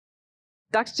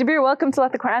Dr. Shabir, welcome to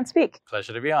Let the Quran Speak.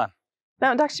 Pleasure to be on.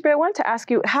 Now, Dr. Shabir, I wanted to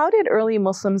ask you, how did early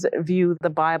Muslims view the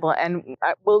Bible? And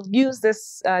we'll use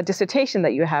this dissertation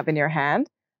that you have in your hand,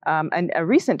 and a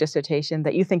recent dissertation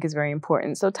that you think is very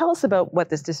important. So tell us about what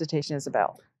this dissertation is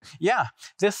about. Yeah,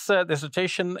 this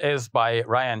dissertation is by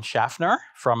Ryan Schaffner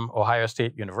from Ohio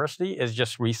State University. It's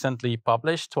just recently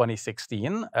published,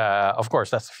 2016. Of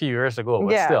course, that's a few years ago,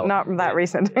 but still. Not that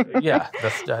recent. Yeah,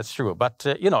 that's true. But,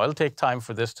 it'll take time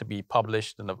for this to be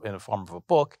published in the form of a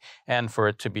book and for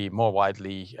it to be more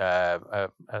widely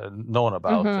known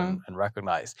about and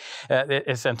recognized.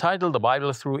 It's entitled The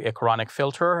Bible Through a Qur'ānic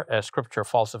Filter, Scripture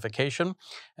Falsification.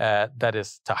 That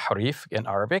is Taḥrīf in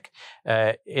Arabic,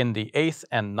 in the 8th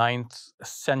and 9th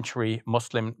century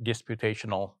Muslim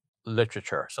Disputational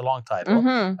Literature. It's a long title,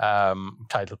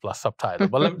 title plus subtitle,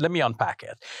 but let me unpack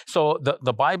it. So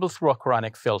the Bible through a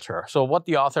Qur'ānic filter. So what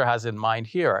the author has in mind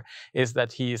here is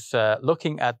that he's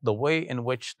looking at the way in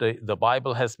which the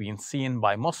Bible has been seen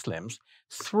by Muslims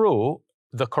through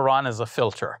the Quran as a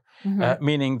filter,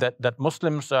 meaning that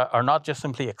Muslims are not just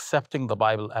simply accepting the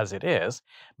Bible as it is,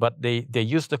 but they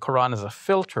use the Quran as a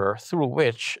filter through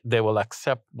which they will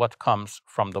accept what comes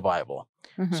from the Bible.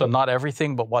 So not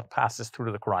everything, but what passes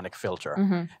through the Quranic filter.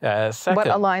 Second, what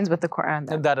aligns with the Quran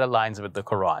then? That aligns with the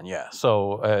Quran, yeah.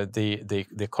 So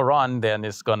the Quran then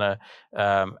is going to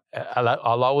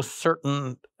allow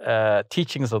certain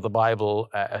teachings of the Bible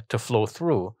to flow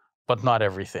through, but not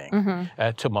everything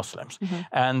to Muslims.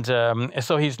 And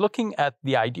so he's looking at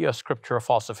the idea of scripture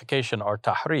falsification or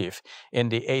tahrif in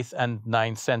the 8th and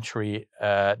 9th century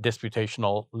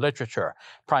disputational literature,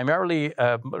 primarily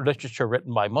literature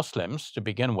written by Muslims to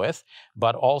begin with,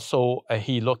 but also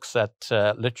he looks at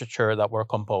literature that were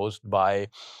composed by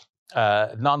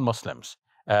non-Muslims.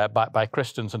 By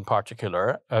Christians in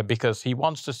particular, because he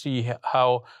wants to see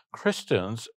how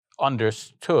Christians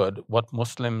understood what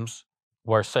Muslims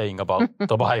were saying about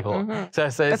the Bible. So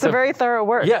it's a very thorough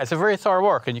work. Yeah, it's a very thorough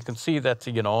work. And you can see that,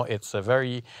 it's a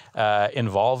very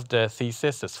involved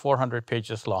thesis. It's 400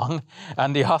 pages long.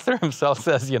 And the author himself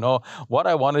says, what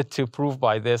I wanted to prove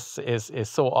by this is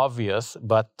so obvious,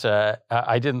 but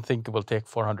I didn't think it will take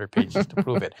 400 pages to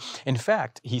prove it. In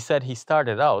fact, he said he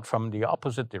started out from the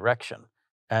opposite direction.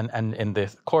 And in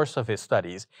the course of his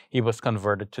studies, he was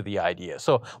converted to the idea.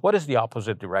 So what is the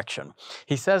opposite direction?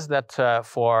 He says that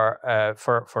for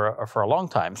a long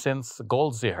time, since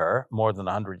Goldziher, more than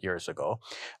 100 years ago,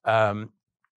 the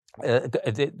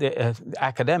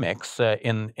academics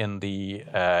in the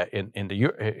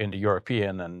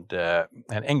European and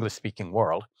English-speaking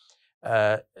world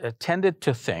tended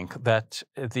to think that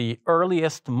the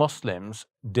earliest Muslims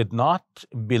did not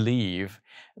believe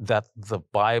that the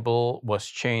Bible was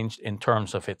changed in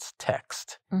terms of its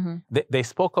text. They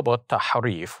spoke about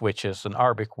taḥrīf, which is an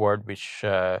Arabic word which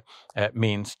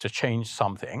means to change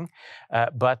something,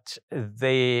 but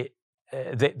they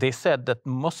said that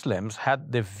Muslims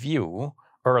had the view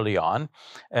early on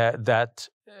that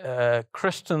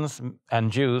Christians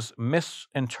and Jews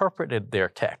misinterpreted their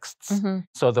texts.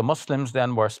 So the Muslims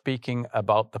then were speaking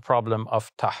about the problem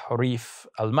of taḥrīf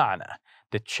al-ma'na,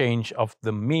 the change of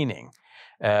the meaning.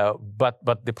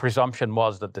 But the presumption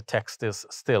was that the text is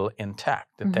still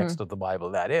intact, the text of the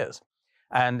Bible, that is.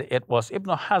 And it was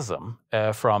Ibn Hazm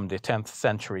from the 10th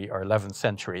century or 11th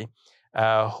century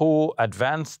who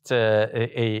advanced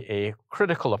a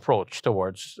critical approach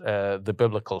towards the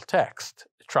biblical text,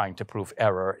 trying to prove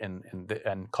error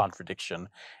and contradiction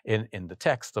in the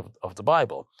text of the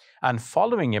Bible. And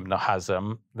following Ibn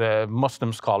Hazm, the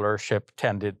Muslim scholarship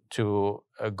tended to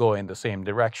go in the same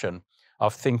direction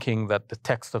of thinking that the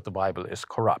text of the Bible is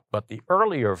corrupt. But the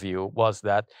earlier view was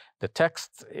that the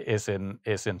text is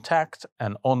intact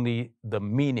and only the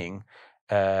meaning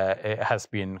has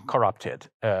been corrupted,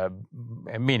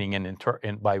 meaning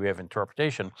by way of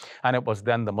interpretation. And it was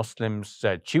then the Muslims'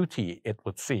 duty, it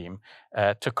would seem,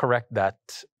 to correct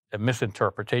that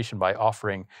misinterpretation by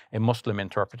offering a Muslim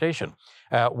interpretation.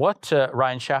 What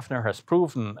Ryan Schaffner has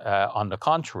proven, on the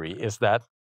contrary, is that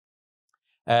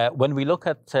when we look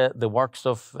at the works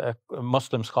of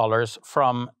Muslim scholars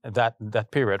from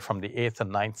that period, from the 8th and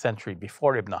 9th century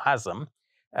before Ibn Hazm,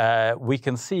 we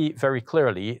can see very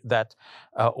clearly that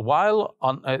while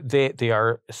they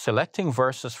are selecting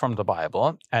verses from the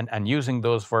Bible and using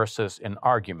those verses in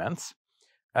arguments,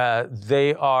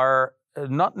 they are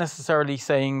not necessarily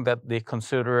saying that they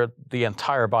consider the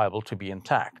entire Bible to be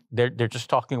intact. They're just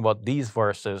talking about these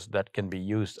verses that can be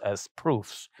used as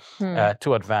proofs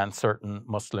to advance certain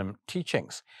Muslim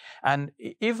teachings. And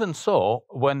even so,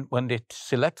 when they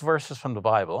select verses from the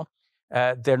Bible,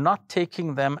 they're not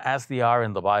taking them as they are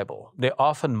in the Bible. They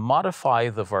often modify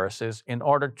the verses in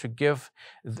order to give,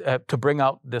 to bring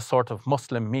out the sort of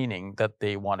Muslim meaning that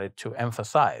they wanted to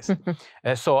emphasize.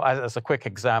 So as a quick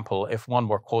example, if one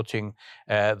were quoting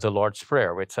the Lord's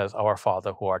Prayer, which says, "Our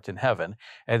Father who art in heaven,"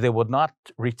 they would not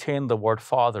retain the word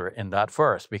Father in that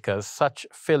verse, because such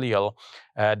filial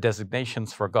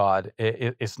designations for God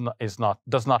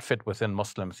does not fit within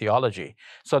Muslim theology.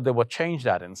 So they would change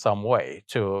that in some way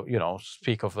to,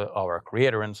 speak of our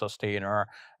Creator and Sustainer,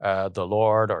 the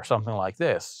Lord, or something like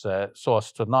this, so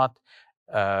as to not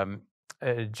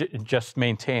just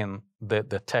maintain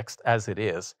the text as it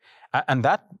is. And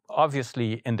that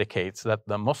obviously indicates that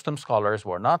the Muslim scholars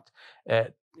were not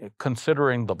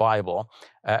considering the Bible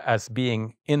as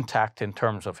being intact in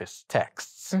terms of its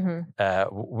texts,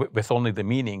 with only the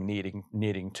meaning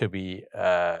needing to be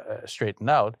straightened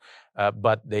out,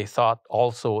 but they thought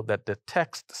also that the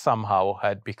text somehow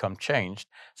had become changed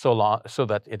so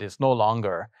that it is no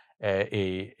longer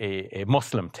a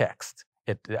Muslim text.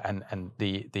 And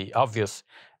the obvious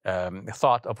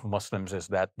thought of Muslims is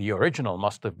that the original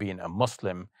must have been a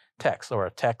Muslim text, or a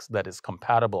text that is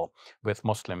compatible with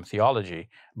Muslim theology,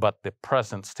 but the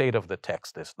present state of the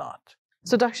text is not.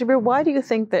 So, Dr. Shabir, why do you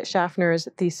think that Schaffner's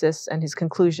thesis and his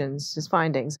conclusions, his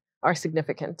findings, are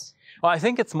significant? Well, I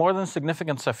think it's more than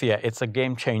significant, Safiya. It's a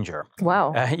game changer.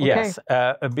 Wow. Yes,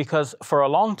 because for a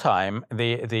long time,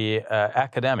 the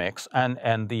academics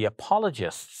and the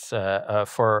apologists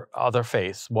for other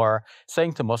faiths were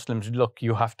saying to Muslims, look,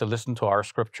 you have to listen to our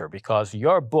scripture, because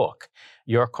your book,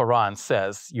 your Quran,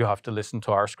 says you have to listen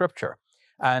to our scripture.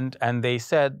 And they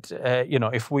said,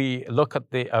 if we look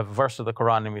at the verse of the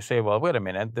Quran and we say, well, wait a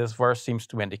minute, this verse seems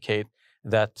to indicate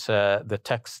that the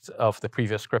text of the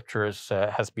previous scriptures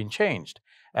has been changed.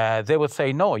 They would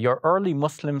say, no, your early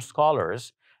Muslim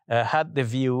scholars had the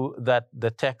view that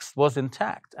the text was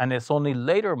intact. And it's only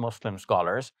later Muslim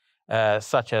scholars,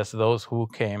 such as those who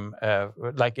came,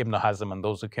 like Ibn Hazm and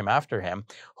those who came after him,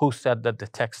 who said that the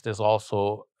text is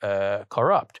also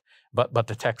corrupt. But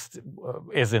the text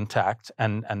is intact,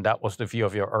 and that was the view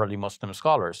of your early Muslim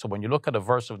scholars. So when you look at a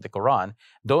verse of the Quran,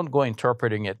 don't go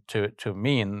interpreting it to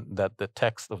mean that the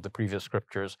text of the previous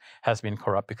scriptures has been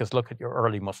corrupt, because look at your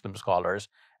early Muslim scholars.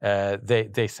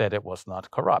 They said it was not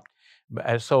corrupt.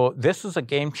 So this is a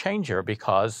game changer,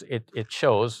 because it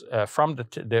shows from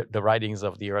the writings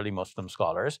of the early Muslim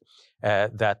scholars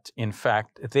that, in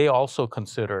fact, they also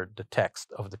considered the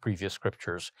text of the previous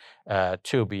scriptures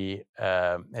to be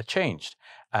changed.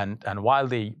 And while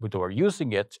they were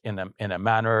using it in a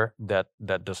manner that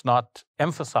does not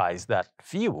emphasize that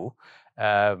view,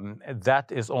 that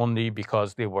is only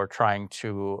because they were trying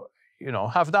to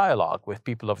have dialogue with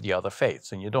people of the other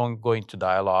faiths. And you don't go into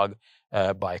dialogue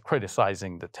by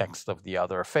criticizing the text of the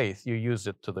other faith. You use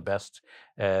it to the best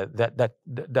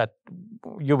that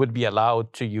you would be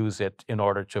allowed to use it in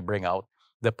order to bring out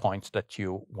the points that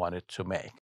you wanted to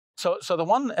make. So the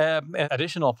one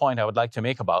additional point I would like to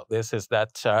make about this is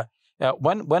that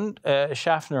when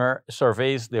Shaffner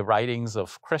surveys the writings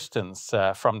of Christians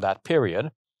from that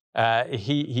period,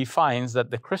 he finds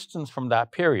that the Christians from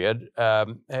that period,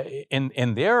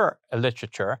 in their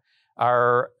literature,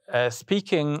 are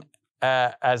speaking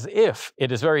as if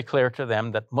it is very clear to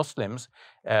them that Muslims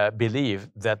believe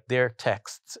that their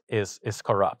text is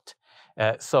corrupt.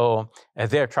 So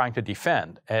they're trying to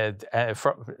defend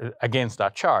against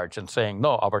that charge and saying,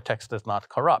 no, our text is not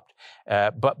corrupt.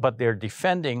 But they're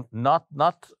defending not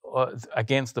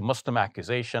against the Muslim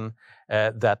accusation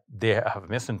that they have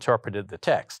misinterpreted the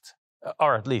text,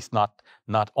 or at least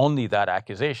not only that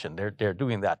accusation. They're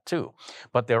doing that too.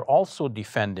 But they're also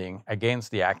defending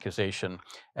against the accusation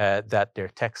that their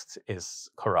text is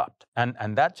corrupt.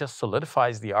 And that just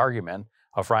solidifies the argument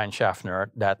of Ryan Schaffner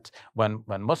that when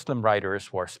Muslim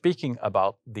writers were speaking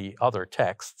about the other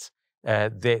texts,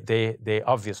 they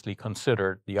obviously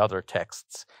considered the other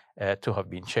texts to have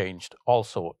been changed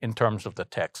also in terms of the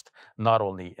text, not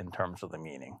only in terms of the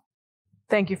meaning.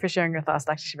 Thank you for sharing your thoughts,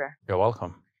 Dr. Shabir. You're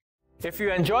welcome. If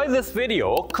you enjoyed this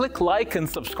video, click like and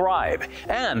subscribe.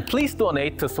 And please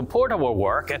donate to support our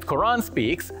work at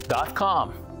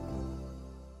QuranSpeaks.com.